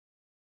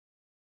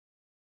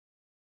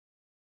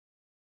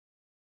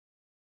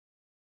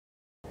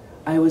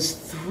I was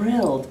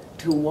thrilled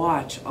to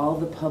watch all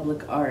the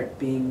public art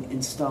being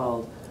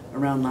installed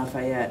around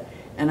Lafayette.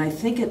 And I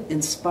think it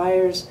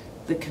inspires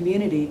the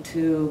community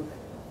to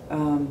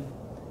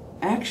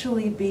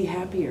actually be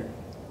happier.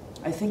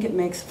 I think it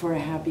makes for a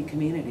happy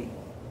community.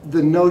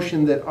 The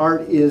notion that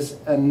art is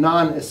a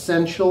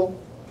non-essential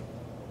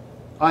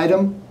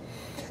item,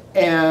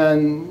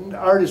 and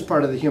art is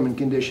part of the human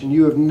condition.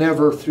 You have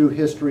never through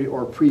history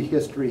or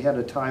prehistory had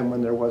a time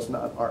when there was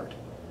not art.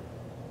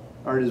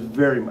 Art is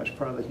very much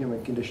part of the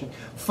human condition.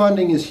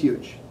 Funding is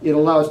huge. It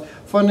allows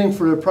funding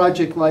for a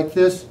project like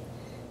this.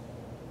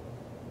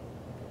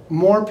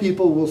 More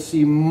people will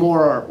see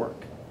more artwork.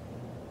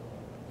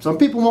 Some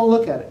people won't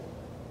look at it.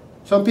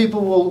 Some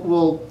people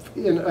will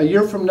in a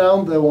year from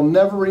now, they will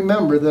never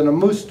remember that a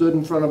moose stood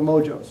in front of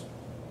Mojo's.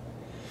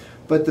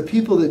 But the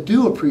people that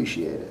do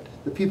appreciate it,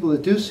 the people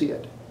that do see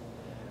it,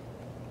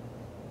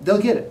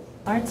 they'll get it.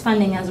 Arts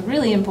funding has a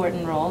really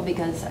important role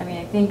because, I mean,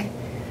 I think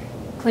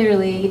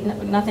clearly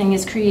nothing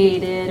is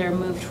created or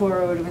moved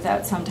forward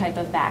without some type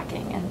of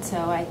backing. And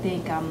so I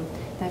think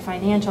that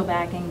financial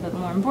backing, but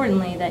more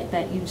importantly,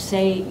 that you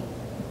say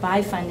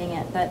by funding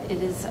it that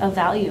it is of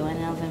value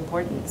and of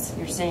importance.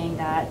 You're saying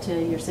that to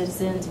your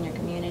citizens and your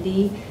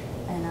community,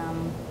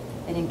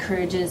 and it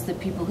encourages the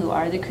people who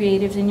are the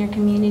creatives in your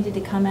community to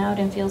come out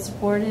and feel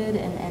supported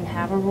and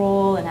have a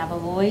role and have a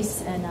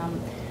voice. And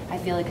I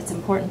feel like it's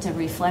important to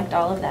reflect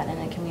all of that in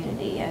a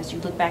community. As you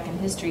look back in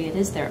history, it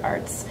is their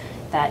arts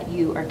that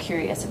you are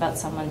curious about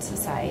someone's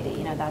society.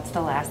 You know, that's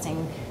the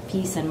lasting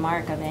piece and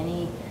mark of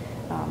any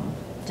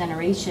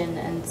generation.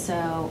 And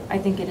so I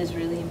think it is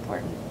really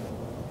important.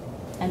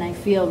 And I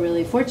feel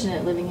really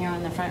fortunate living here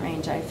on the Front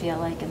Range. I feel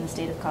like in the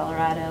state of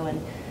Colorado,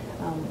 and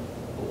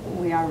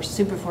we are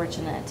super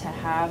fortunate to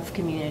have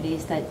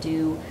communities that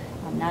do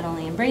not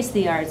only embrace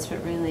the arts,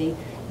 but really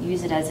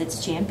use it as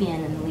its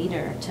champion and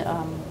leader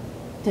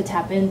to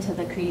tap into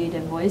the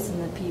creative voice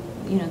and the people,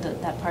 you know,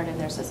 that part of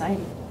their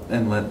society.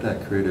 And let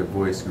that creative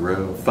voice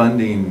grow.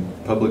 Funding,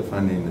 public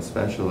funding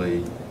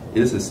especially,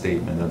 is a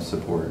statement of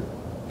support,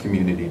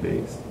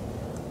 community-based,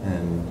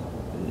 and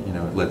you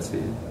know,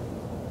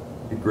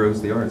 it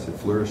grows the arts, it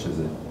flourishes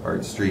it.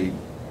 Art Street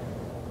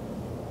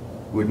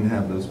wouldn't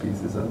have those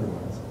pieces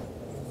otherwise.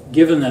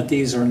 Given that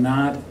these are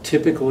not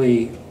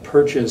typically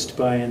purchased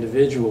by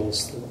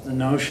individuals, the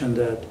notion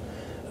that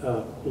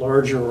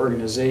larger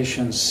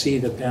organizations see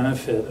the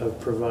benefit of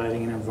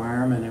providing an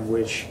environment in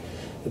which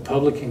the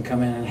public can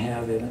come in and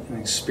have an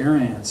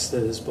experience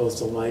that is both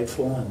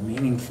delightful and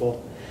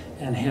meaningful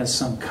and has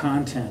some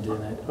content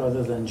in it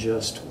other than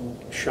just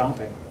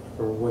shopping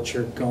or what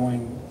you're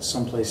going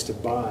someplace to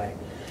buy.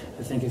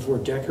 I think if we're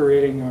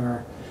decorating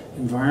our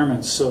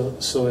environments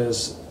so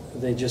as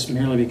they just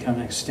merely become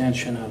an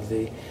extension of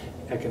the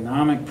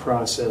economic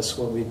process,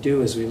 what we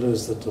do is we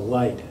lose the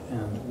delight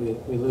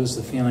and we lose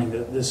the feeling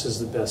that this is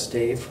the best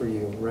day for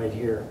you right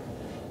here.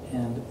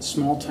 And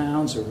small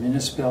towns or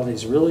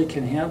municipalities really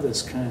can have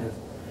this kind of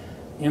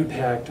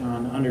impact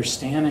on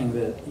understanding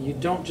that you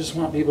don't just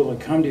want people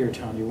to come to your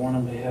town, you want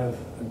them to have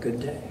a good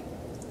day.